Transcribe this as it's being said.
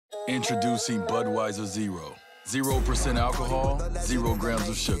Introducing Budweiser Zero. 0% alcohol, 0 grams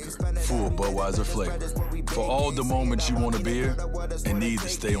of sugar, full Budweiser flavor. For all the moments you want a beer and need to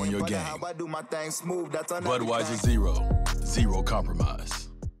stay on your game. Budweiser Zero. Zero compromise.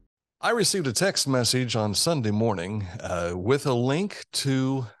 I received a text message on Sunday morning with a link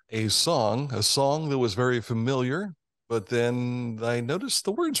to a song that was very familiar, but then I noticed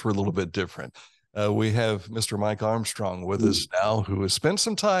the words were a little bit different. We have Mr. Mike Armstrong with us now, who has spent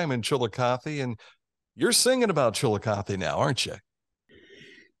some time in Chillicothe, and you're singing about Chillicothe now, aren't you?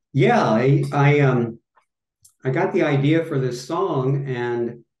 Yeah, I got the idea for this song,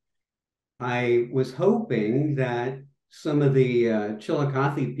 and I was hoping that some of the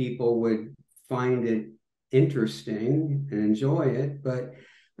Chillicothe people would find it interesting and enjoy it, but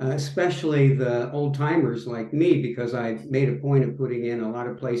especially the old timers like me, because I made a point of putting in a lot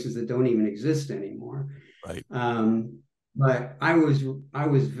of places that don't even exist anymore. Right. But I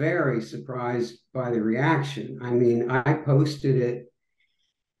was very surprised by the reaction. I mean, I posted it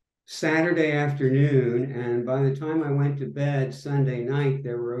Saturday afternoon, and by the time I went to bed Sunday night,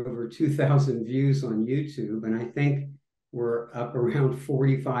 there were over 2,000 views on YouTube, and I think we're up around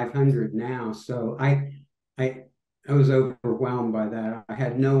 4,500 now. So I was overwhelmed by that. I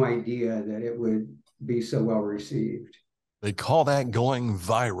had no idea that it would be so well received. They call that going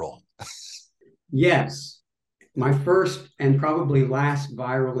viral. Yes. My first and probably last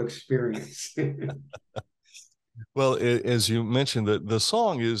viral experience. Well, as you mentioned, the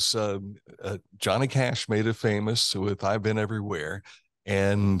song is Johnny Cash made it famous with "I've Been Everywhere,"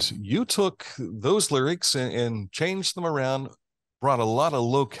 and you took those lyrics and changed them around, brought a lot of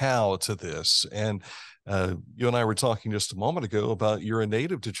locale to this. And you and I were talking just a moment ago about you're a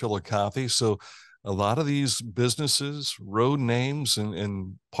native to Chillicothe, so a lot of these businesses, road names,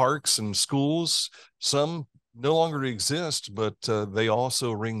 and parks and schools, some no longer exist, but they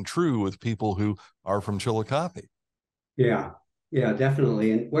also ring true with people who are from Chillicothe. Yeah,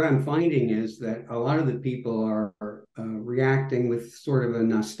 definitely. And what I'm finding is that a lot of the people are reacting with sort of a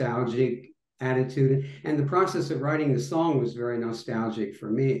nostalgic attitude. And the process of writing the song was very nostalgic for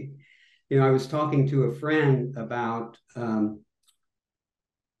me. You know, I was talking to a friend about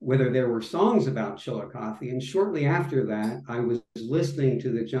whether there were songs about Chillicothe. And shortly after that, I was listening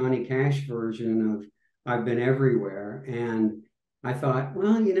to the Johnny Cash version of "I've Been Everywhere." And I thought,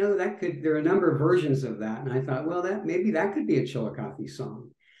 well, you know, there are a number of versions of that. And I thought, well, maybe that could be a Chillicothe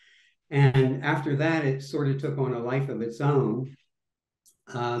song. And after that, it sort of took on a life of its own.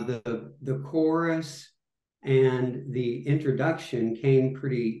 The chorus and the introduction came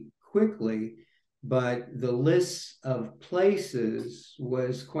pretty quickly, but the list of places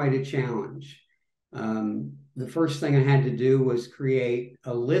was quite a challenge. The first thing I had to do was create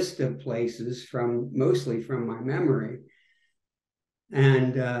a list of places mostly from my memory.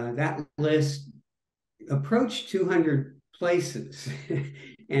 And that list approached 200 places.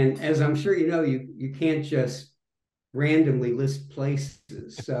 And as I'm sure you know, you can't just randomly list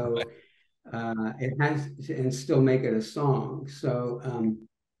places. So it has to, and still make it a song. So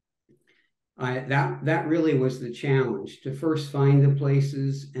that really was the challenge, to first find the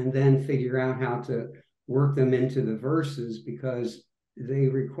places and then figure out how to work them into the verses, because they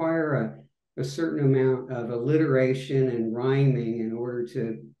require a certain amount of alliteration and rhyming in order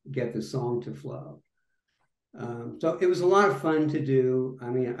to get the song to flow. So it was a lot of fun to do. I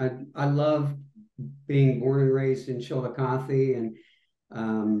mean, I love being born and raised in Chillicothe, and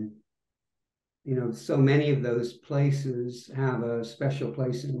you know, so many of those places have a special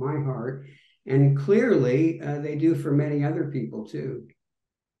place in my heart, and clearly they do for many other people too.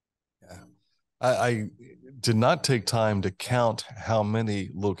 Yeah, I did not take time to count how many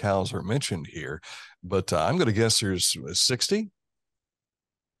locales are mentioned here, but I'm going to guess there's 60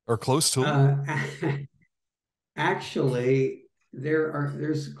 or close to it. Actually,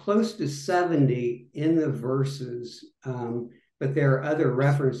 there's close to 70 in the verses, but there are other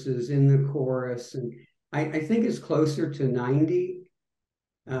references in the chorus, and I think it's closer to 90,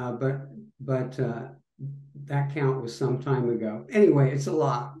 but that count was some time ago. Anyway, it's a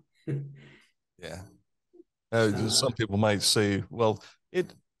lot. Yeah. Some people might say, well,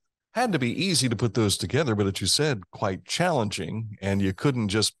 it had to be easy to put those together, but as you said, quite challenging, and you couldn't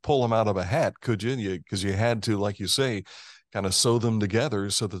just pull them out of a hat, could you? Because you had to, like you say, kind of sew them together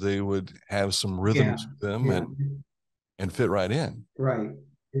so that they would have some rhythm to them and fit right in. Right.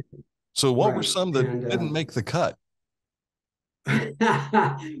 So what were some that didn't make the cut?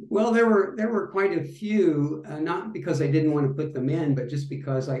 Well, there were quite a few, not because I didn't want to put them in, but just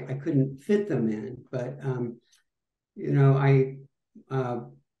because I couldn't fit them in. But you know, I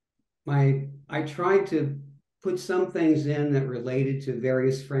tried to put some things in that related to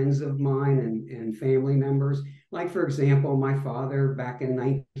various friends of mine and family members. Like, for example, my father back in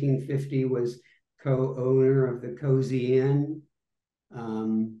 1950 was co-owner of the Cozy Inn.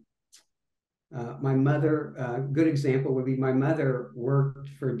 My mother, good example would be my mother worked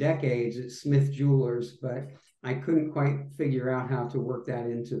for decades at Smith Jewelers, but I couldn't quite figure out how to work that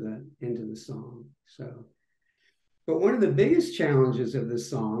into the song. So, but one of the biggest challenges of the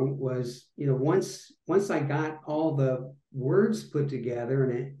song was, once I got all the words put together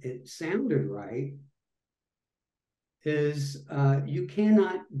and it sounded right, is you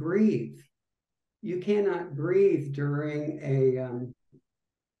cannot breathe. You cannot breathe during a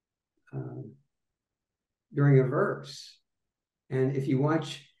verse. And if you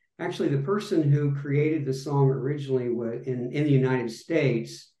watch, actually, the person who created the song originally was in the United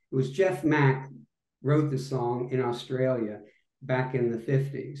States. It was Jeff Mack wrote the song in Australia back in the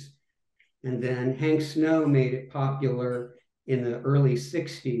 50s. And then Hank Snow made it popular in the early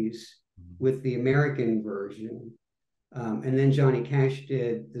 60s with the American version. And then Johnny Cash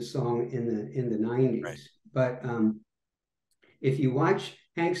did the song in the 90s. Right. But if you watch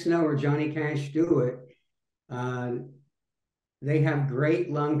Hank Snow or Johnny Cash do it, they have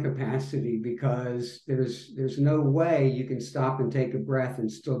great lung capacity because there's no way you can stop and take a breath and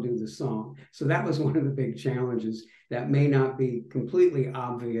still do the song. So that was one of the big challenges that may not be completely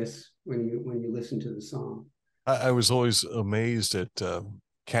obvious when you listen to the song. I was always amazed at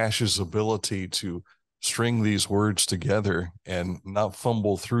Cash's ability to string these words together and not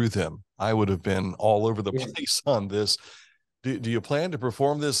fumble through them. I would have been all over the place on this. Do you plan to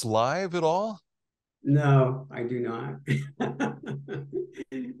perform this live at all? No, I do not.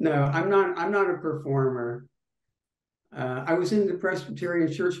 No, I'm not a performer. I was in the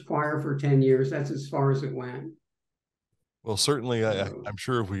Presbyterian Church Choir for 10 years. That's as far as it went. Well, certainly, I'm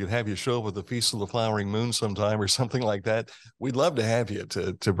sure if we could have you show up at the Feast of the Flowering Moon sometime or something like that, we'd love to have you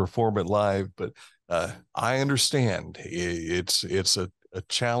to perform it live. But I understand it's a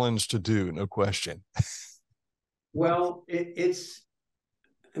challenge to do, no question. Well,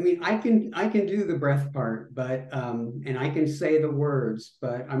 I mean, I can do the breath part, but and I can say the words,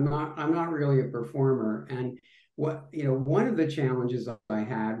 but I'm not really a performer. And one of the challenges I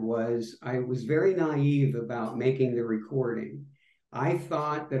had was I was very naive about making the recording. I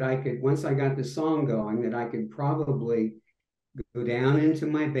thought that I could, once I got the song going, that I could probably go down into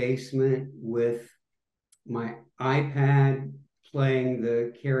my basement with my iPad playing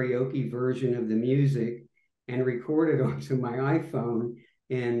the karaoke version of the music and record it onto my iPhone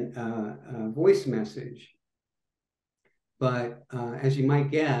in a voice message. But as you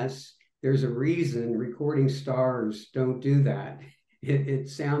might guess, there's a reason recording stars don't do that. It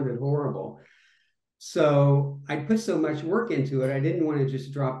sounded horrible. So I put so much work into it, I didn't want to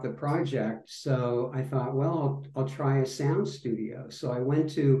just drop the project. So I thought, well, I'll try a sound studio. So I went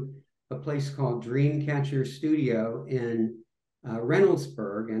to a place called Dreamcatcher Studio in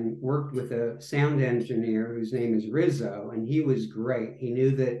Reynoldsburg and worked with a sound engineer whose name is Rizzo, and he was great. He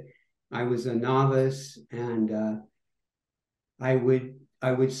knew that I was a novice, and I would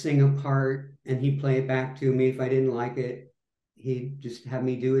sing a part, and he'd play it back to me. If I didn't like it, he'd just have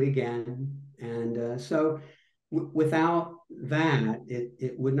me do it again. And so without that,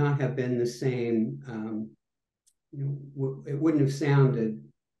 it would not have been the same. It wouldn't have sounded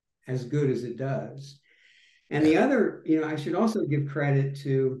as good as it does. And the other, I should also give credit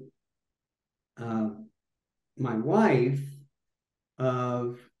to my wife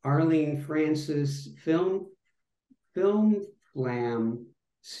of Arlene Francis Film Glam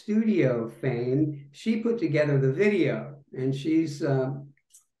studio fame. She put together the video, and she's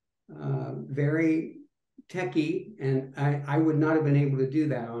very techie, and I would not have been able to do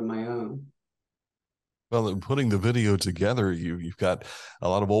that on my own. Well, in putting the video together, you've got a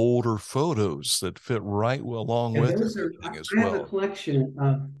lot of older photos that fit right well along with everything as well. I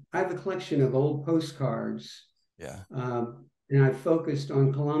have a collection of old postcards. Yeah. And I've focused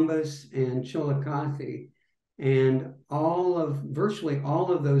on Columbus and Chillicothe, and virtually all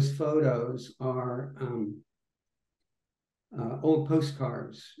of those photos are old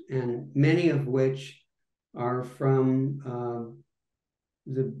postcards, and many of which are from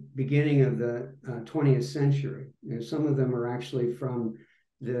the beginning of the 20th century. Some of them are actually from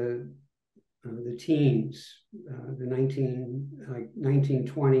the teens, the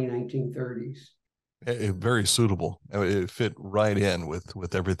 1920, 1930s. Very suitable. It fit right in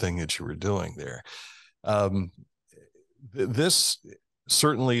with everything that you were doing there. This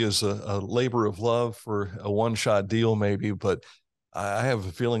certainly is a labor of love for a one-shot deal, maybe, but I have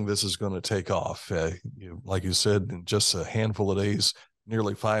a feeling this is going to take off. Like you said, in just a handful of days,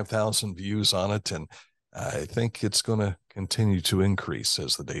 nearly 5,000 views on it. And I think it's going to continue to increase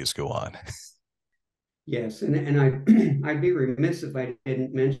as the days go on. Yes, and I'd be remiss if I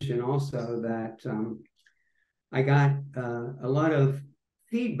didn't mention also that I got a lot of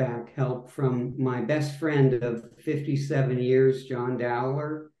feedback help from my best friend of 57 years, John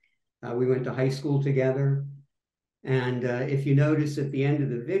Dowler. We went to high school together. And if you notice at the end of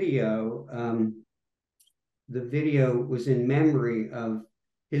the video was in memory of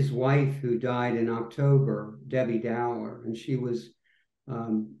his wife who died in October, Debbie Dowler. And she was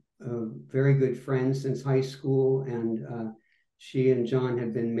a very good friend since high school. And she and John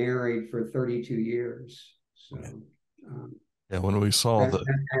had been married for 32 years. So yeah, when we saw that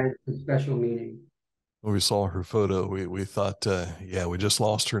had a special meaning. When we saw her photo, we thought, yeah, we just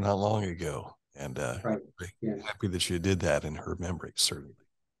lost her not long ago. And Right. Yes. happy that you did that in her memory, certainly.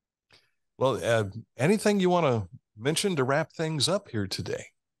 Well, anything you want to mention to wrap things up here today?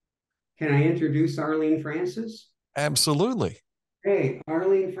 Can I introduce Arlene Francis? Absolutely. Hey,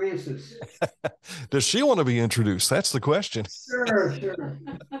 Arlene Francis. Does she want to be introduced? That's the question. Sure.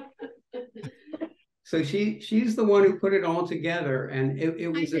 So she's the one who put it all together, and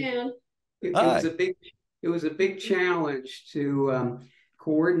it was a big challenge to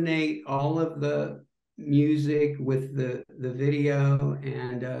coordinate all of the music with the video,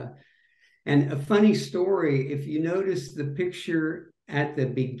 and a funny story. If you notice the picture at the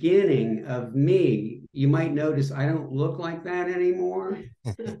beginning of me, you might notice I don't look like that anymore.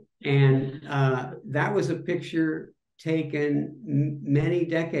 And that was a picture taken many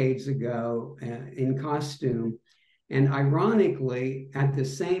decades ago in costume. And ironically, at the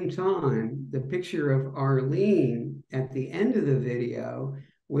same time, the picture of Arlene at the end of the video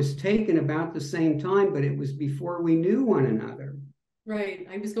was taken about the same time, but it was before we knew one another. Right.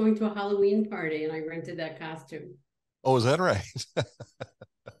 I was going to a Halloween party and I rented that costume. Oh, is that right?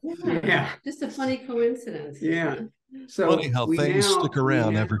 Yeah. Just a funny coincidence. Yeah. So funny how things stick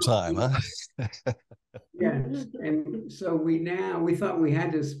around every time, huh? Yeah. And so we thought we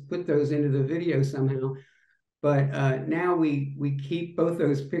had to put those into the video somehow. But now we keep both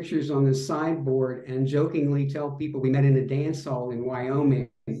those pictures on the sideboard and jokingly tell people we met in a dance hall in Wyoming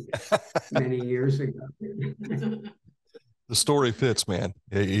many years ago. The story fits, man.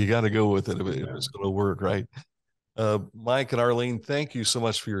 You got to go with it if it's going to work, right? Mike and Arlene, thank you so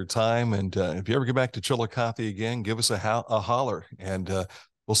much for your time. And if you ever get back to Chillicothe again, give us a holler, and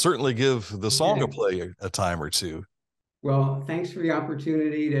we'll certainly give the song a play a time or two. Well, thanks for the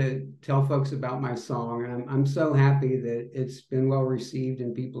opportunity to tell folks about my song. And I'm so happy that it's been well received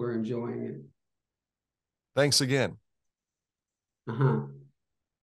and people are enjoying it. Thanks again. Uh-huh.